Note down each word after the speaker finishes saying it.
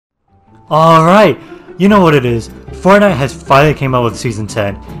Alright, you know what it is. Fortnite has finally came out with Season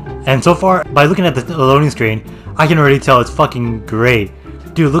 10. And so far, by looking at the loading screen, I can already tell it's fucking great.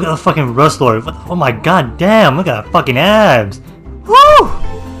 Dude, look at the fucking Rust Lord. Oh my god damn, look at the fucking abs. Woo!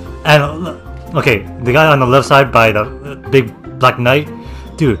 And, okay, the guy on the left side by the big black knight,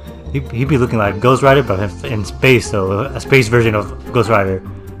 dude, he'd be looking like Ghost Rider, but in space, so a space version of Ghost Rider.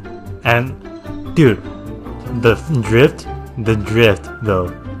 And, dude, the drift though.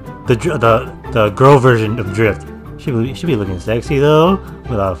 The girl version of Drift. She be looking sexy though,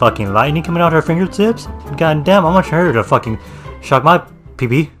 with a fucking lightning coming out her fingertips. God damn, I want her to fucking shock my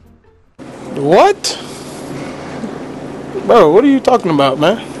pee-pee. What? Bro, what are you talking about,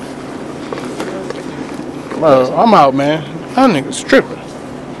 man? Bro, I'm out, man. That nigga's tripping.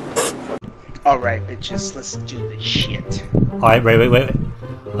 Alright, bitches, let's do this shit. Alright, wait.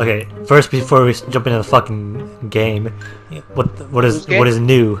 Okay, first before we jump into the fucking game, what is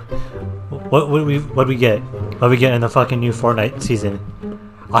new? What we get? What we get in the fucking new Fortnite season?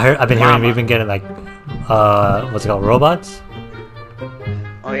 I've been hearing we've been getting like what's it called, robots?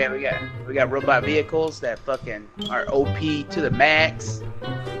 Oh yeah, we got robot vehicles that fucking are OP to the max.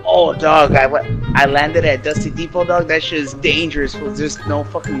 Oh dog, I landed at Dusty Depot, dog. That shit is dangerous with just no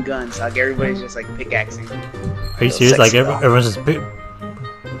fucking guns. Like everybody's just like pickaxing. Are you serious? Like everyone's just pickaxing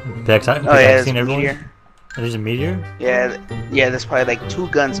everyone? Meteor. There's a meteor? Yeah, there's probably like 2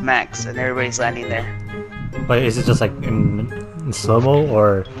 guns max, and everybody's landing there. Wait, is it just like in slow-mo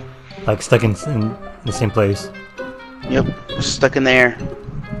or like stuck in the same place? Yep, stuck in there.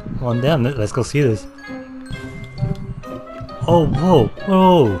 Well, damn, let's go see this. Oh,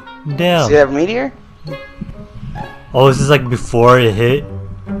 whoa, damn. See that meteor? Oh, is this like before it hit?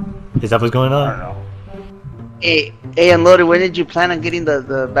 Is that what's going on? I don't know. Hey, Unloaded, when did you plan on getting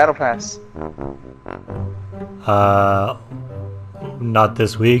the battle pass? Not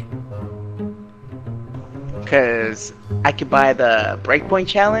this week. Cause I could buy the Breakpoint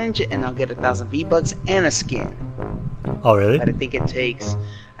challenge and I'll get 1,000 V-Bucks and a skin. Oh really? But I think it takes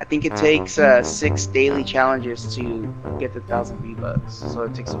 6 daily challenges to get the 1,000 V-Bucks. So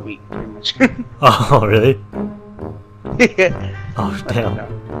it takes a week pretty much. Oh really? Yeah. Oh damn.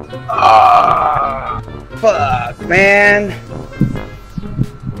 Ah, fuck, man.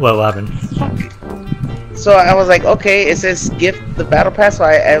 What happened? So I was like, okay, it says gift the battle pass. So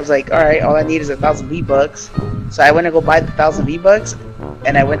I was like, all right, all I need is 1,000 V-Bucks. So I went to go buy the 1,000 V-Bucks,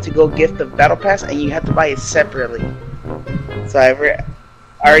 and I went to go gift the battle pass, and you have to buy it separately. So I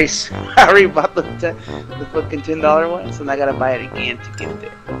already bought the fucking $10 one, so now I gotta buy it again to gift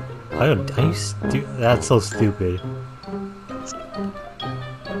it. That's so stupid.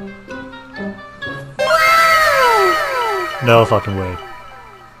 No fucking way.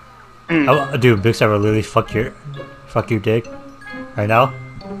 Dude, Big Star will literally fuck your dick right now.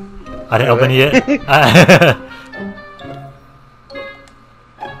 I didn't open it yet.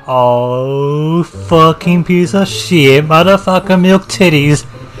 Oh, fucking piece of shit, motherfucker, milk titties.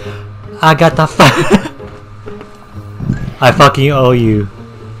 I got the I fucking owe you.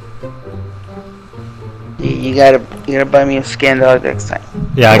 You gotta buy me a skin, dog, next time.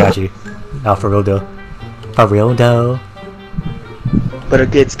 Yeah, I got you. Now for real though. For real though. But a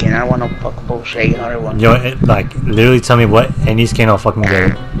good skin. I don't want no fucking bullshit $800 one. You know, like literally tell me what any skin I'll fucking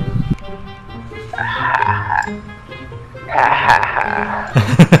get.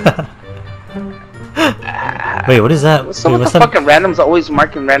 Wait, what is that? Some of the fucking randoms always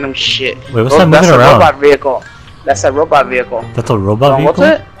marking random shit. Wait, what's that moving around? That's a robot vehicle. That's a robot vehicle. That's a robot vehicle?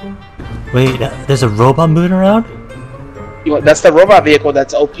 What's it? Wait, there's a robot moving around? That's the robot vehicle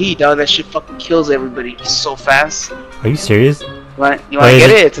that's OP, dog. That shit fucking kills everybody. It's so fast. Are you serious? You wanna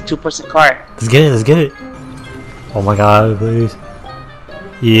get it? It's a 2-person car. Let's get it. Oh my god, please.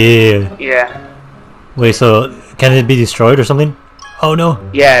 Yeah. Yeah. Wait, so can it be destroyed or something? Oh no.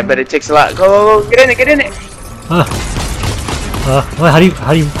 Yeah, but it takes a lot. Go, get in it. Wait, how do you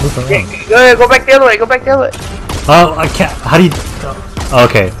move around? Go back the other way. Oh, I can't. How do you? Oh,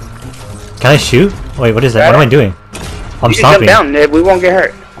 okay. Can I shoot? Wait, what is that? What am I doing? I'm stopping. Jump down, Ned. We won't get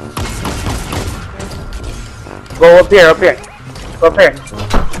hurt. Go up here. Go up here.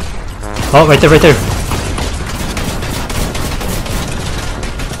 Oh, right there.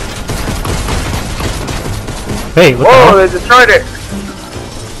 Hey, what the hell? They destroyed it.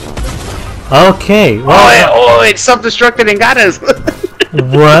 Okay. Well, it self-destructed and got us.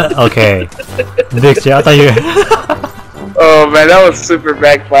 What? Okay. Victor, I thought you. Oh man, that was super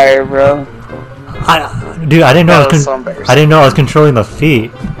backfire, bro. Dude, I didn't know. I didn't know I was controlling the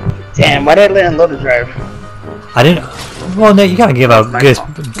feet. Damn, why did I let Unloaded drive? I didn't. Well, Nick, you gotta give out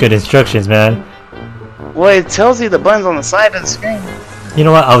good instructions, man. Well, it tells you the buttons on the side of the screen. You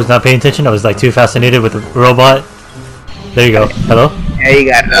know what? I was not paying attention. I was like too fascinated with the robot. There you go. Hello? Yeah, you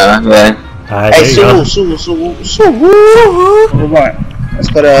got it. Man. Alright, Hey, there you go. We're going. Let's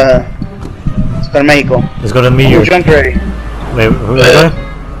go to Mexico. Let's go to Meteor. We're drunk already. Wait, who are we going?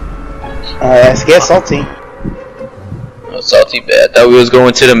 Let's get salty. Oh, salty bad. I thought we was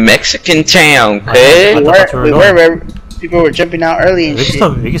going to the Mexican town, okay? People were jumping out early and shit.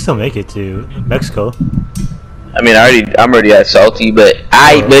 We can still make it to Mexico. I mean, I'm already at salty, but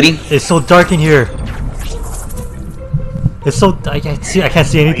buddy. It's so dark in here. It's so I can't see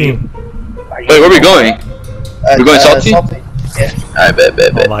anything. Wait, where are we going? We're going salty? Yeah. Alright,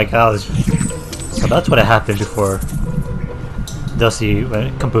 bet. Oh my god. So that's what happened before Dusty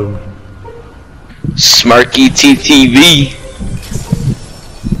went kaboom. Smarky TTV.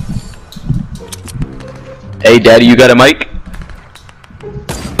 Hey, Daddy, you got a mic?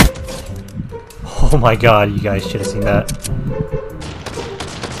 Oh my god, you guys should have seen that.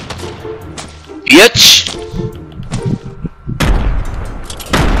 Bitch!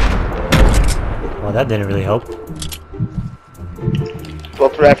 Well, that didn't really help. Go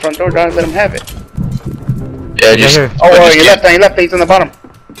through that front door, don't let him have it. Yeah, just. here. Oh, you left, he's on the bottom.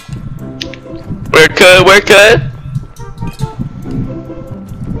 Where cut?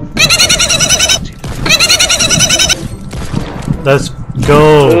 Let's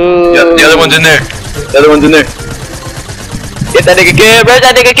go. Yeah, the other one's in there. Get that nigga kid, where's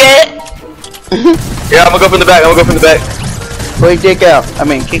that nigga kid? Yeah, I'm gonna go from the back, Pull your dick out. I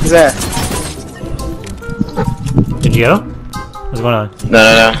mean, kick his ass. Did you get him? What's going on?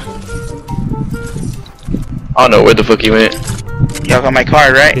 No. I don't know where the fuck he went. Y'all got my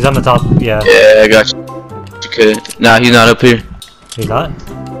card, right? He's on the top. Yeah. Yeah, I got you. You could. Nah, he's not up here. He's not?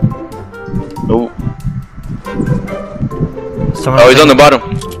 Nope. Someone Oh, he's on the bottom.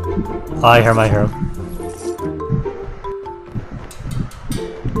 I hear him.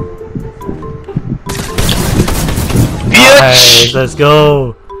 Nice, let's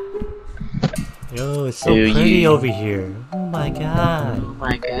go. Yo, it's so pretty over here. Oh my god.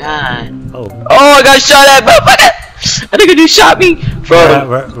 Oh. Oh, I got shot at, motherfucker! I think you shot me from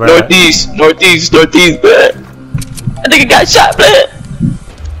Where northeast, man. I think I got shot, man.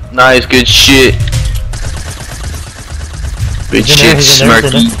 Nice, good shit. Good shit,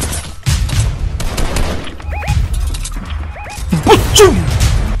 Smarky.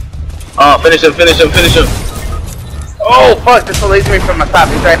 Oh, finish him. Oh, fuck, this will laser me from my top.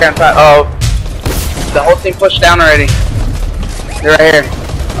 He's right down top. Oh, The whole thing pushed down already. They're right here.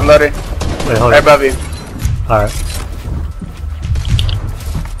 Unloaded. Wait, hold Right on. above you. Alright.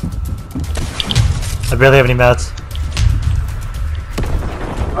 I barely have any mats.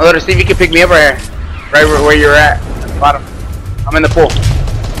 Unloaded, see if you can pick me up right here. Right where you're at the bottom. I'm in the pool.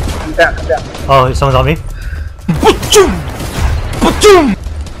 Come down. Oh, someone's on me?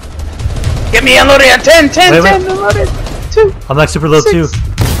 Get me unloaded at 10, Wait. unloaded. 2. I'm like super low 6, too.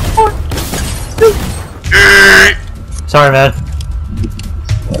 4, 2. Sorry, man.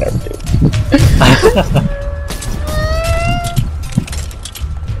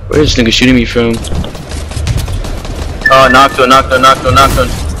 where's this nigga shooting me from? Oh, knocked one.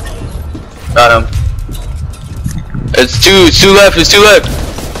 Got him. It's two left.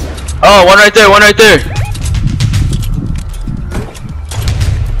 Oh, one right there.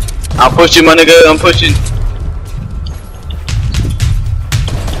 I'm pushing, my nigga.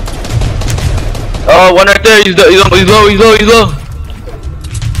 Oh, one right there. He's low.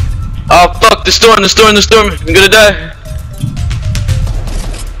 Oh, fuck. The storm. I'm gonna die.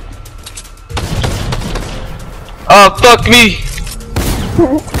 Oh, fuck me.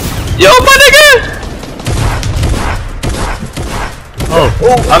 Yo, my nigga. Oh,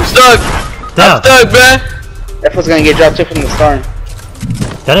 I'm stuck. damn. Man. That fool's gonna get dropped too from the storm.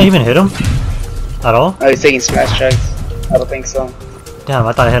 Did I even hit him? At all? Oh, he's taking smash chugs. I don't think so. Damn,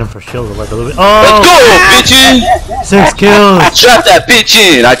 I thought I hit him for shield like a little bit. Let's Oh! go, bitches. 6 kills! I trapped that bitch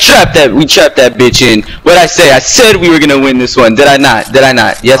in. We trapped that bitch in. What'd I say? I said we were gonna win this one. Did I not?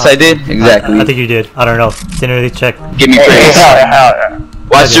 Yes, I did. Exactly. I think you did. I don't know. Didn't really check. Give me praise. Yeah.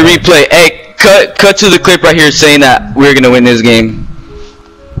 Watch the replay. Hey, cut to the clip right here saying that we're gonna win this game.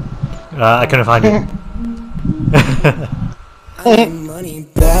 I couldn't find it. Money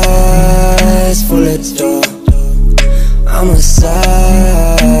bags full of door. I'm a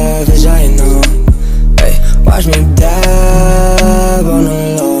savage, I know. Hey, watch me die.